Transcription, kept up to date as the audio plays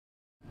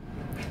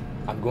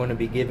I'm going to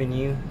be giving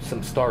you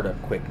some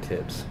startup quick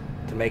tips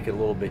to make it a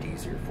little bit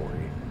easier for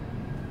you.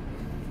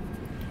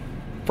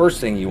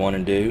 First thing you want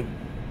to do,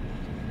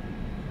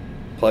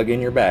 plug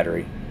in your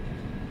battery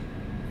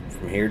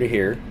from here to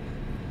here.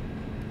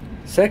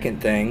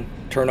 Second thing,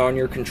 turn on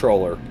your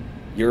controller.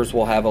 Yours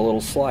will have a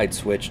little slide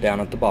switch down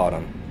at the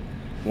bottom.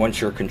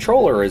 Once your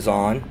controller is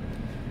on,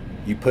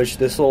 you push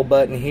this little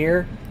button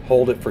here,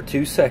 hold it for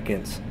 2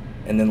 seconds,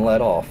 and then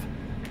let off.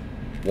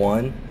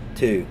 1,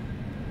 2.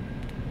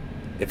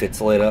 If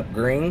it's lit up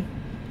green,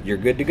 you're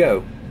good to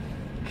go.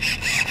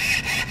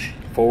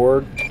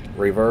 Forward,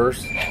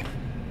 reverse.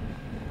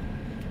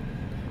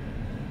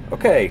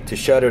 Okay, to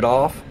shut it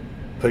off,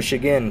 push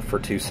again for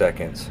 2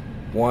 seconds.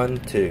 1,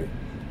 2.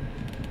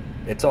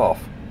 It's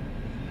off.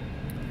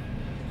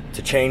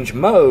 To change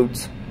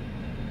modes,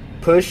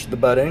 push the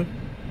button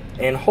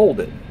and hold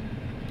it.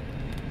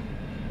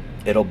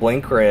 It'll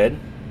blink red.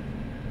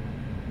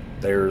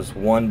 There's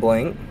one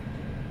blink.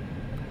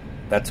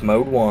 That's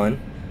mode 1,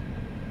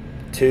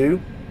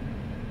 2,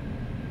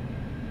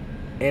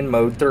 and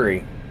mode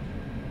 3.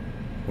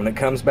 When it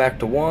comes back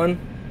to 1,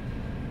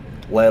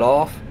 let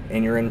off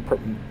and you're in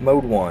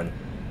mode 1.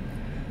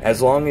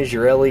 As long as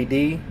your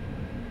LED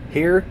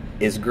here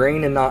is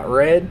green and not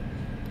red,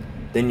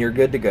 then you're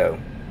good to go.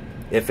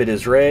 If it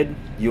is red,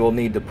 you will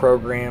need to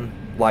program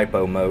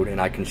LiPo mode, and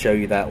I can show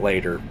you that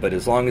later. But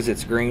as long as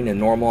it's green in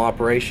normal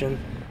operation,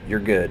 you're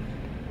good.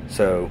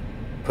 So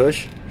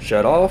push,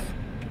 shut off,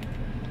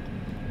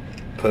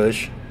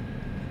 push,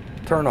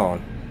 turn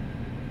on,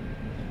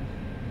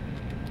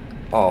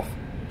 off.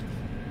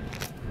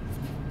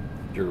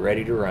 You're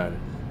ready to run.